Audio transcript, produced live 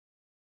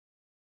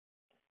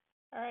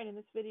All right, in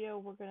this video,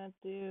 we're going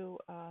to do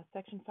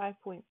section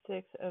 5.6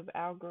 of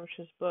Al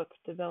Grosch's book,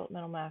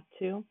 Developmental Math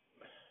 2,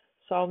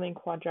 Solving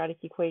Quadratic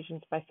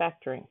Equations by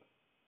Factoring.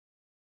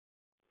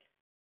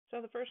 So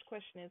the first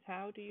question is,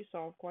 how do you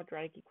solve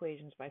quadratic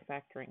equations by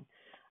factoring?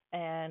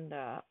 And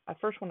I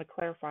first want to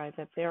clarify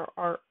that there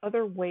are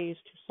other ways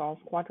to solve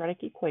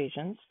quadratic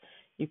equations.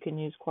 You can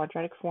use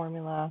quadratic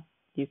formula,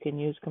 you can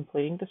use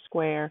completing the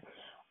square,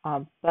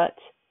 but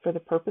for the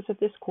purpose of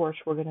this course,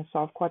 we're going to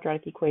solve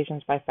quadratic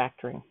equations by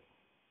factoring.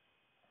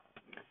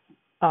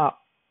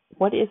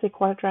 What is a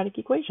quadratic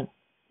equation?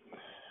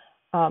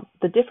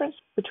 The difference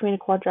between a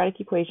quadratic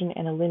equation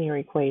and a linear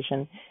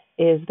equation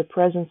is the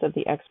presence of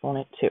the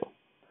exponent 2.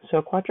 So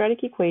a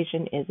quadratic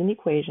equation is an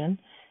equation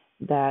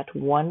that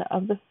one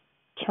of the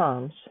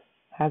terms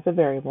has a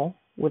variable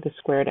with a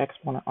squared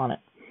exponent on it.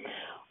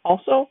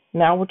 Also,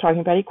 now we're talking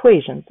about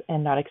equations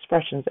and not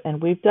expressions,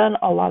 and we've done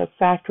a lot of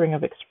factoring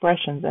of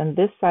expressions, and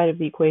this side of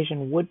the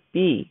equation would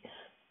be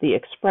the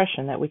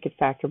expression that we could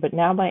factor, but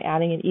now by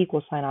adding an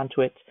equal sign onto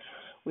it,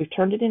 we've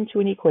turned it into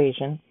an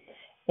equation,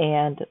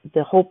 and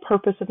the whole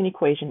purpose of an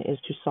equation is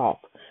to solve.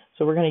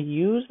 So we're going to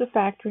use the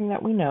factoring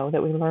that we know,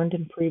 that we learned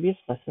in previous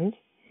lessons,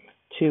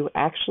 to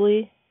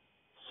actually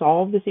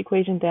solve this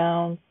equation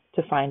down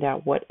to find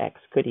out what x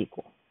could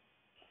equal.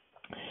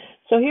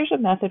 So here's a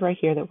method right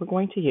here that we're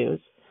going to use.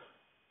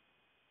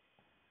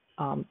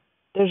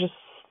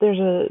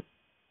 There's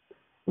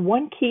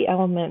one key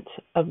element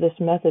of this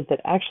method that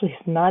actually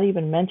is not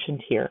even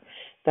mentioned here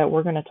that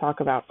we're going to talk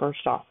about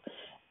first off.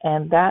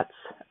 And that's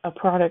a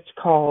product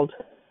called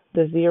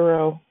the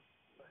zero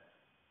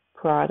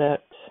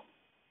product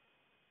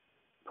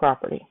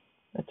property.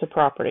 It's a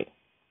property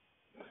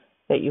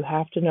that you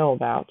have to know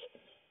about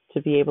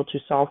to be able to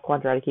solve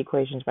quadratic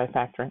equations by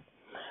factoring.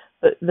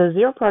 The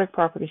zero product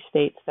property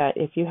states that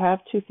if you have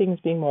two things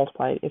being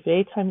multiplied, if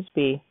a times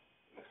b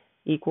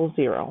equals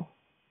 0,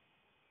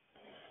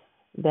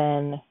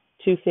 then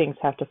two things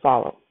have to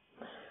follow.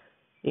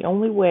 The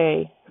only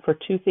way for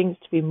two things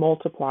to be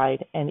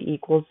multiplied and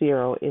equal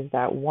 0 is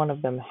that one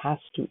of them has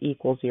to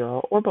equal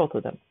 0, or both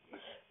of them.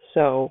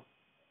 So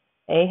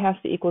a has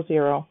to equal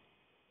 0,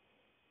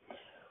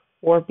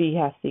 or b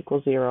has to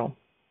equal 0,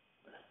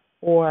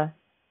 or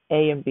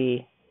a and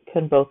b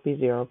can both be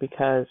 0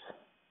 because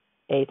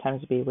a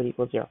times b would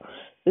equal 0.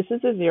 This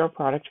is a zero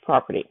product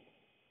property,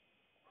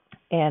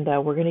 and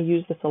we're going to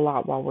use this a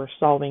lot while we're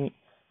solving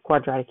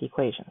quadratic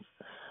equations.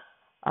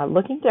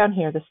 Looking down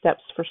here, the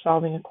steps for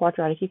solving a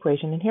quadratic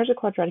equation, and here's a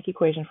quadratic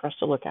equation for us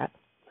to look at.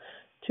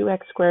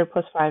 2x squared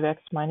plus 5x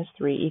minus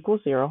 3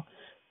 equals 0.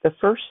 The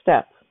first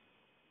step,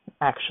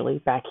 actually,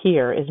 back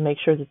here, is make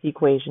sure that the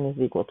equation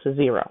is equal to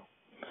 0.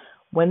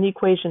 When the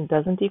equation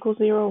doesn't equal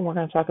 0, and we're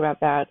going to talk about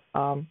that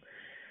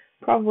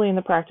probably in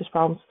the practice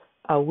problems,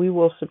 we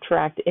will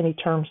subtract any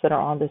terms that are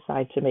on this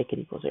side to make it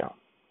equal 0.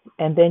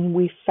 And then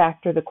we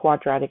factor the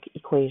quadratic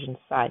equation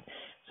side.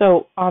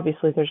 So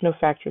obviously there's no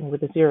factoring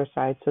with the 0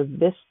 side, so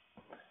this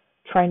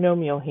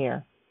trinomial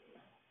here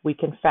we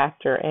can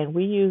factor, and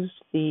we used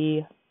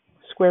the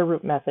square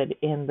root method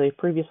in the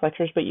previous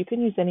lectures, but you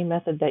can use any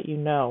method that you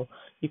know.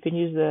 You can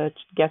use the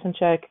guess and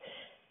check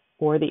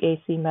or the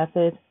AC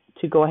method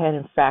to go ahead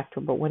and factor,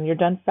 but when you're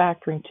done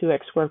factoring 2x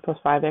squared plus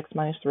 5x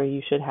minus 3,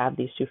 you should have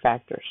these two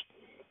factors,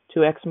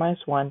 2x minus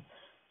 1,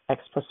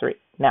 x plus 3.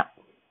 Now,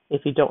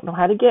 if you don't know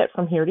how to get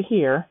from here to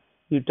here,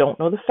 you don't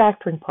know the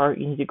factoring part,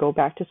 you need to go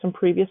back to some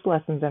previous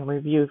lessons and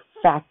review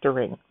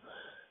factoring,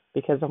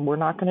 because we're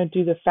not going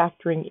to do the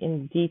factoring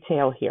in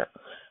detail here.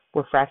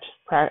 We're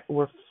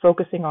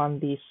focusing on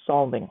the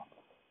solving.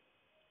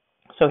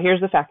 So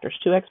here's the factors,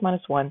 2x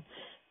minus 1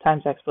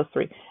 times x plus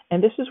 3.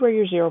 And this is where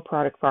your zero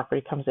product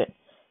property comes in.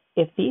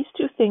 If these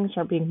two things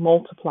are being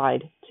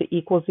multiplied to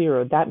equal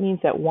 0, that means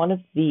that one of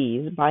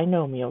these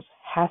binomials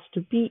has to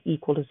be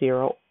equal to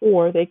 0,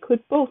 or they could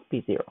both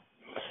be 0.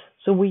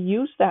 So we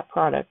use that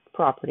product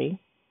property,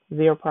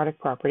 zero product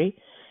property,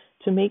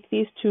 to make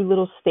these two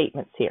little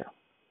statements here.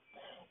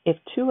 If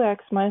 2x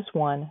minus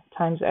 1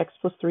 times x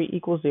plus 3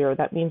 equals 0,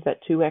 that means that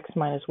 2x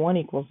minus 1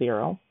 equals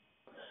 0,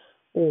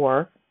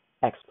 or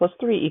x plus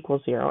 3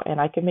 equals 0,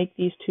 and I can make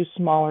these two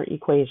smaller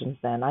equations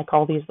then. I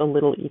call these the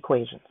little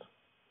equations.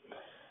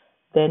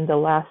 Then the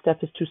last step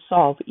is to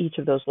solve each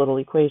of those little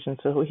equations.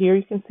 So here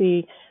you can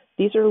see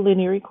these are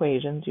linear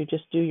equations. You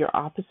just do your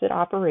opposite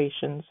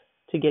operations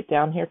to get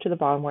down here to the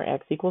bottom where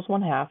x equals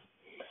 1/2,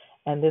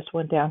 and this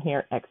one down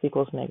here, x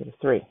equals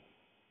 -3.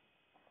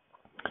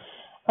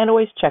 And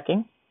always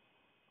checking,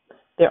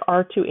 there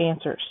are two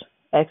answers,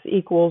 x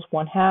equals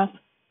 1/2,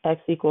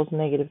 x equals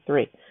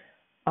 -3.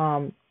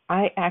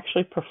 I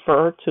actually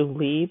prefer to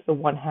leave the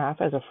 1/2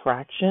 as a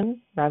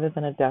fraction rather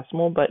than a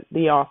decimal, but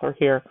the author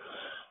here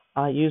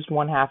used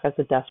 1/2 as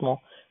a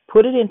decimal.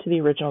 Put it into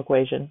the original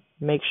equation,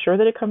 make sure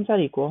that it comes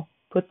out equal,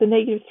 put the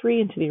 -3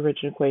 into the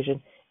original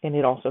equation, and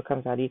it also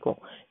comes out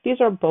equal. These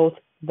are both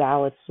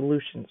valid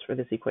solutions for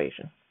this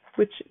equation,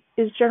 which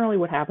is generally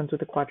what happens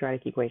with a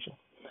quadratic equation.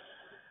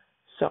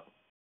 So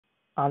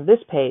on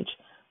this page,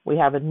 we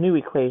have a new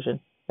equation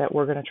that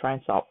we're going to try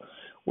and solve.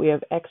 We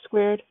have x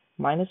squared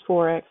minus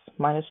 4x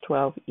minus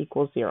 12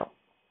 equals 0.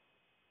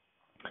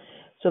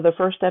 So the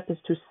first step is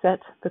to set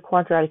the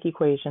quadratic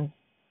equation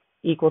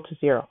equal to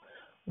 0.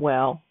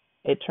 Well,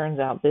 it turns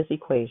out this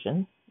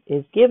equation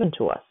is given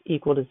to us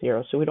equal to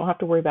 0, so we don't have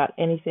to worry about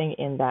anything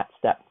in that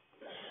step.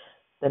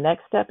 The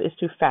next step is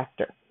to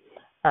factor.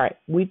 All right,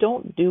 we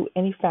don't do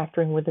any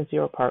factoring with the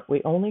 0 part.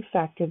 We only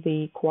factor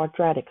the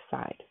quadratic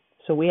side.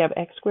 So we have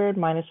x squared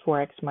minus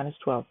 4x minus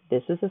 12.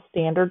 This is a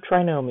standard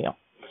trinomial.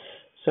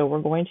 So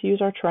we're going to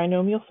use our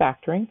trinomial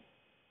factoring.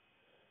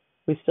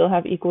 We still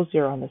have equals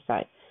 0 on this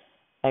side.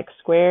 X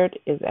squared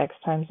is x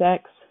times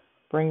x.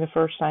 Bring the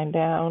first sign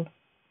down.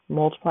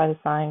 Multiply the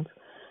signs.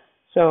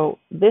 So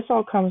this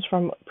all comes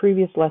from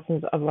previous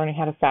lessons of learning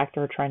how to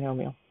factor a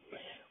trinomial.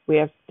 We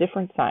have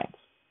different signs.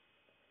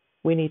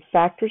 We need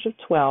factors of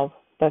 12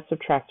 that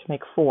subtract to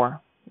make 4,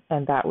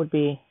 and that would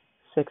be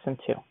 6 and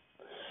 2.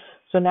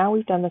 So now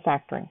we've done the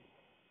factoring.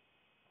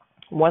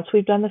 Once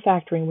we've done the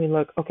factoring, we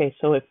look, okay,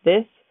 so if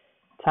this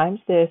times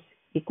this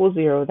equals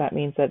 0, that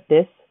means that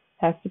this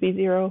has to be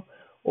 0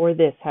 or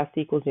this has to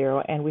equal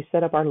 0, and we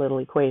set up our little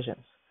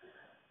equations.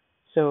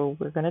 So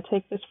we're going to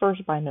take this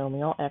first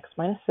binomial, x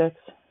minus 6,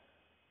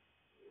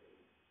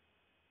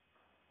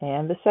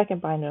 and the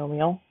second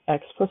binomial,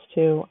 x plus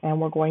 2,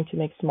 and we're going to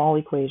make small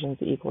equations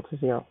equal to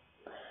 0.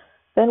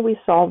 Then we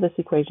solve this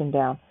equation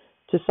down.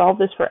 To solve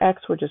this for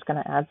x, we're just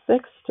going to add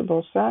 6 to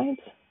both sides,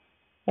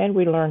 and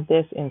we learned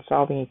this in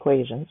solving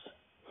equations.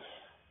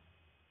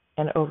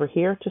 And over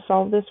here, to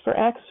solve this for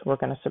x, we're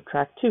going to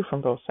subtract 2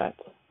 from both sides.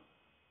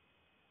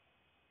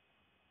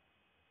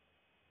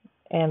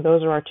 And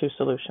those are our two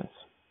solutions.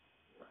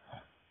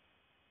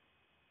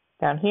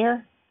 Down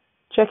here,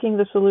 checking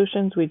the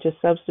solutions, we just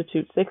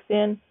substitute 6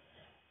 in,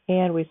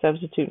 and we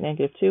substitute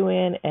negative 2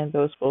 in, and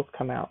those both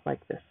come out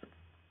like this.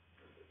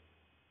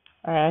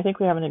 All right, I think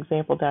we have an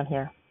example down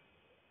here.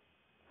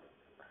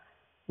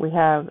 We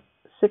have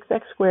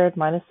 6x squared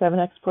minus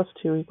 7x plus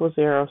 2 equals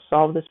 0.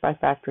 Solve this by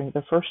factoring.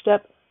 The first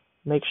step,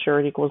 make sure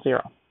it equals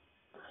 0.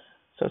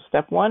 So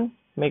step 1,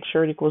 make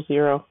sure it equals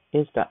 0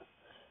 is done.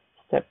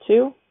 Step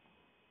 2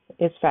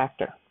 is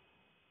factor.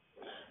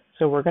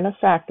 So we're going to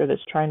factor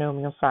this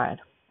trinomial side.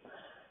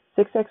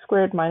 6x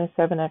squared minus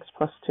 7x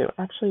plus 2.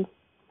 Actually,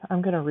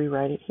 I'm going to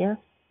rewrite it here.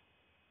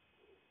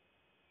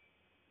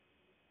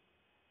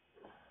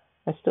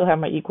 I still have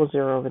my equal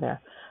 0 over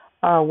there.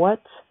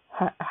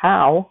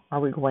 How are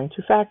we going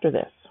to factor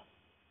this?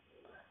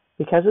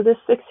 Because of this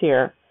 6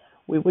 here,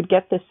 we would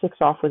get this 6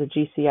 off with a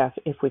GCF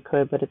if we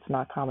could, but it's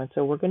not common.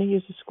 So we're going to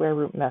use the square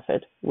root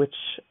method, which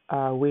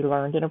we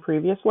learned in a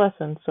previous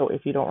lesson. So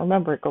if you don't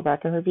remember it, go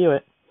back and review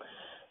it.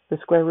 The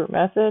square root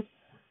method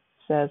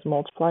says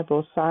multiply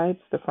both sides,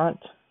 the front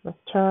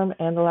term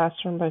and the last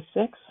term, by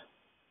 6.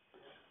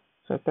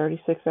 So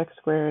 36x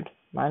squared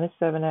minus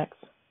 7x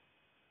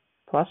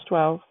plus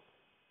 12.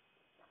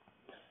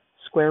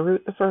 Square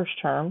root the first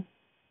term.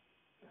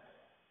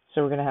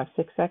 So we're going to have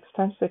 6x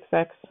times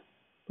 6x.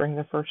 Bring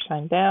the first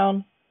sign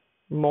down.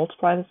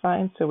 Multiply the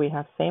signs so we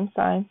have same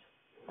signs.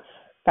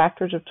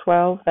 Factors of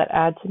 12 that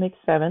add to make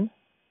 7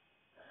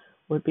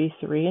 would be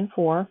 3 and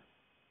 4.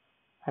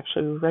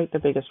 Actually, we write the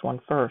biggest one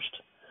first.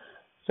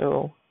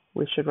 So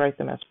we should write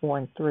them as 4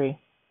 and 3.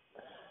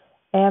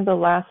 And the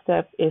last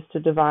step is to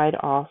divide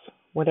off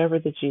whatever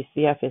the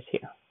GCF is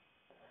here.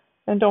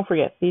 And don't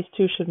forget, these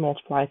two should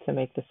multiply to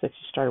make the 6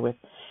 you started with.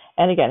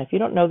 And again, if you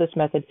don't know this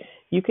method,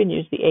 you can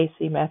use the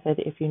AC method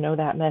if you know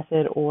that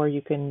method, or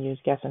you can use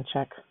guess and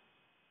check.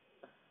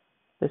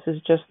 This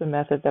is just the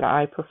method that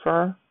I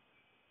prefer.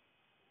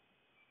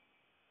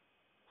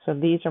 So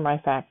these are my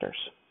factors.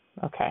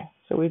 Okay,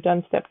 so we've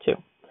done step 2.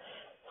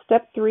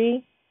 Step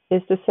 3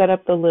 is to set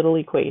up the little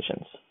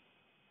equations.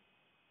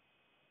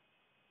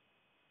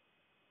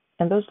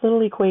 And those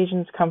little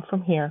equations come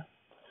from here.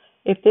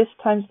 If this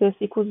times this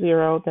equals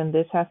 0, then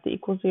this has to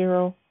equal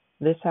 0,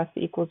 this has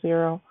to equal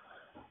 0.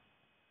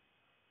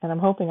 And I'm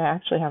hoping I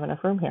actually have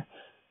enough room here.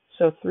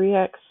 So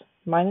 3x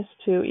minus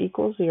 2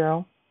 equals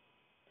 0,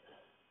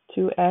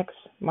 2x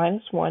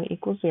minus 1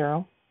 equals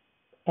 0,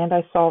 and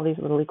I solve these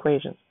little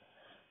equations.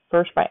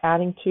 First by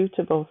adding 2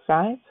 to both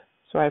sides,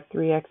 so I have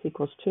 3x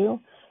equals 2,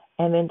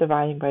 and then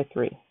dividing by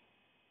 3.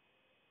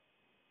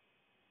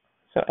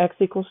 So x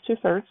equals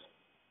 2/3,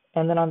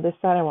 and then on this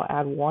side I will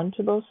add 1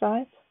 to both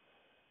sides,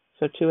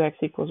 so 2x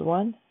equals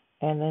 1,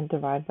 and then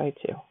divide by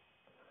 2.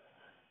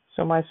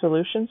 So my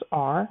solutions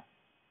are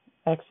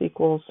x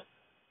equals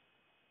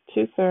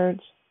 2/3,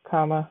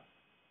 comma,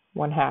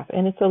 1/2.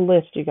 And it's a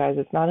list, you guys.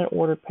 It's not an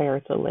ordered pair,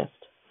 it's a list.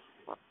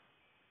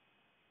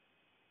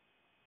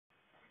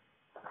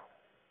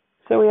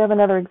 So we have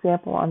another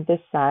example on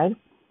this side,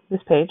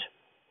 this page.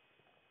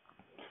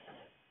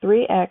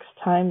 3x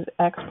times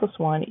x plus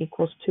 1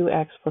 equals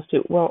 2x plus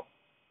 2. Well,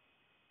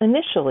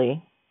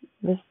 initially,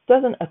 this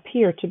doesn't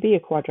appear to be a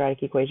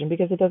quadratic equation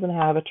because it doesn't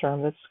have a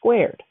term that's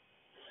squared.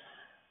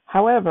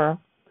 However,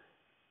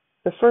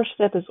 the first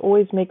step is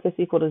always make this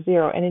equal to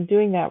 0, and in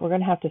doing that, we're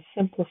going to have to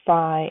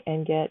simplify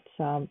and get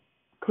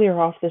clear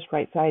off this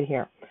right side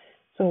here.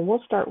 So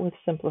we'll start with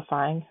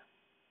simplifying.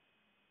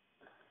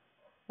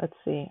 let's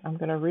see, I'm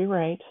going to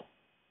rewrite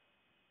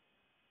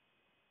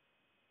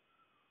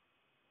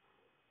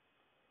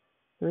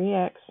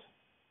 3x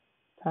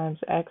times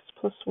x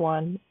plus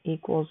 1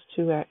 equals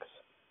 2x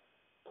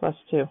plus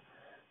 2.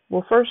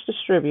 We'll first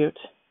distribute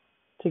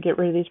to get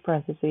rid of these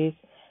parentheses,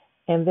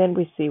 and then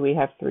we see we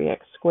have 3x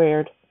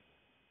squared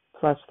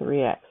plus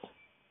 3x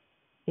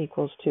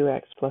equals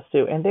 2x plus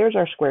 2. And there's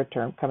our squared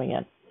term coming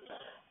in.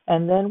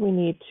 And then we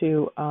need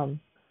to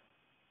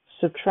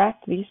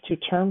subtract these two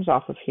terms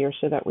off of here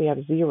so that we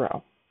have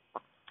 0,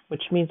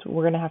 which means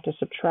we're going to have to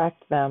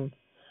subtract them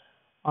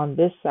on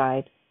this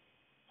side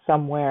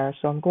somewhere.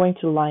 So I'm going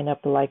to line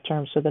up the like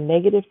terms. So the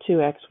negative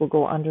 2x will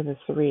go under the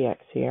 3x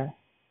here.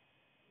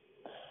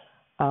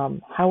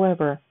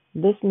 However,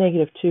 this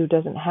negative 2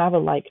 doesn't have a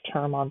like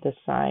term on this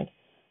side,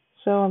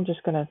 so I'm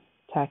just going to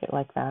tack it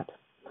like that.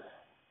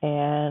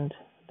 And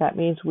that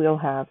means we'll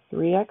have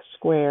 3x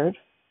squared.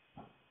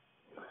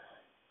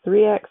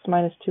 3x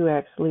minus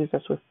 2x leaves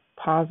us with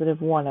positive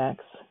 1x,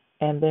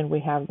 and then we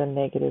have the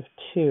negative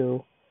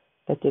 2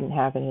 that didn't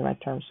have any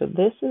like terms. So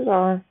this is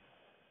our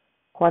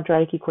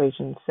quadratic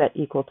equation set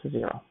equal to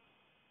 0.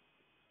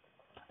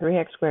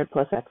 3x squared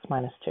plus x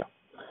minus 2.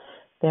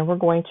 Then we're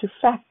going to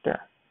factor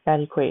that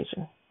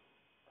equation.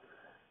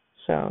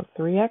 So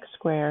 3x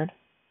squared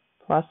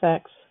plus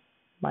x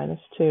minus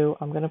 2,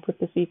 I'm going to put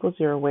this equals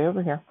 0 way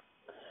over here.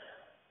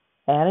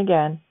 And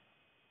again,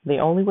 the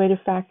only way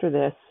to factor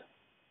this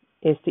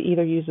is to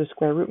either use the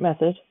square root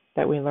method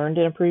that we learned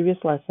in a previous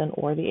lesson,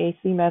 or the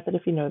AC method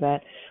if you know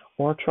that,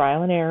 or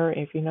trial and error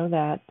if you know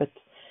that. But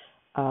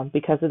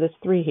because of this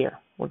 3 here,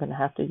 we're going to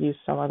have to use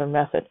some other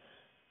method.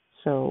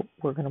 So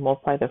we're going to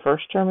multiply the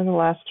first term and the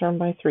last term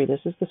by 3. This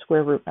is the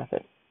square root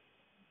method.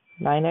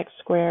 9x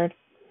squared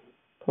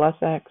plus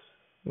x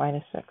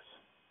minus 6.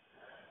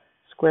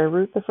 Square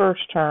root the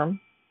first term,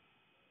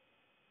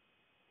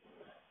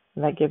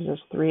 and that gives us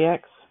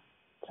 3x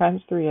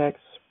times 3x.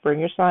 Bring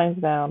your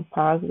signs down,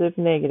 positive,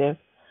 negative.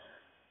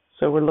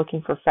 So we're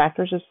looking for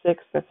factors of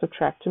 6 that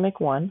subtract to make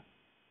 1.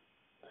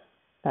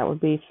 That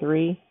would be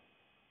 3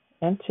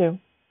 and 2.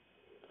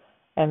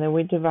 And then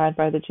we divide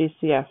by the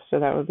GCF, so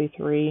that would be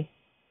 3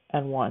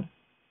 and 1.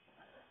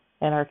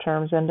 And our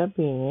terms end up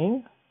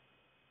being,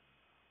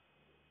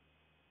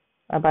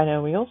 our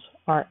binomials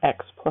are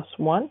x plus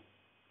 1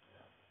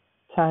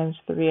 times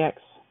 3x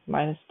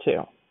minus 2.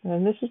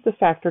 And this is the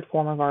factored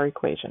form of our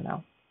equation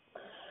now.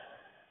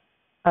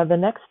 The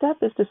next step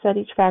is to set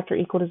each factor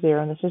equal to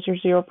 0, and this is your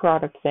zero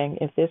product thing.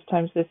 If this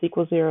times this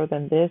equals 0,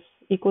 then this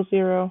equals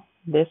 0,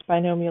 this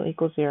binomial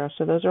equals 0.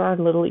 So those are our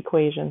little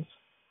equations.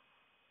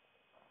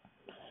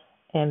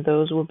 And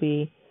those will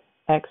be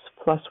x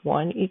plus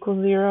 1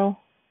 equals 0,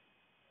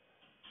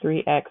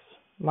 3x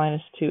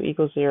minus 2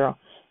 equals 0.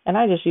 And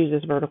I just use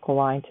this vertical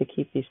line to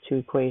keep these two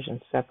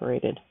equations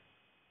separated.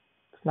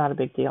 It's not a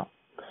big deal.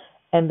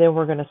 And then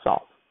we're going to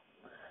solve.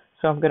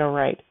 So I'm going to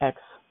write x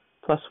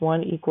plus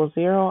 1 equals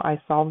 0.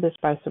 I solve this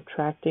by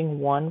subtracting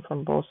 1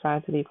 from both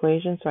sides of the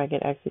equation, so I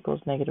get x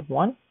equals negative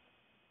 1.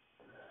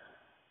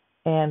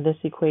 And this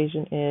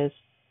equation is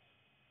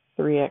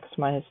 3x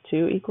minus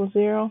 2 equals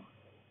 0.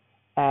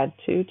 Add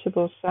 2 to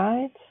both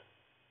sides.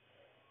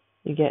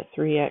 You get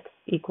 3x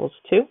equals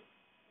 2.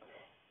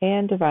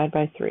 And divide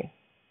by 3.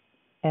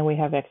 And we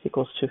have x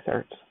equals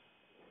 2/3.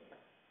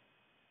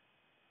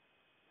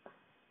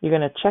 You're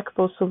going to check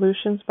both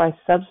solutions by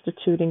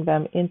substituting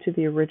them into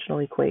the original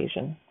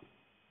equation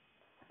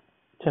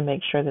to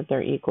make sure that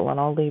they're equal. And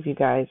I'll leave you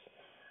guys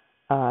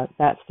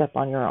that step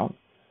on your own.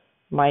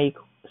 My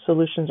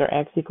solutions are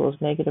x equals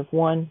negative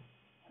 1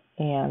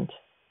 and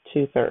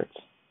 2/3.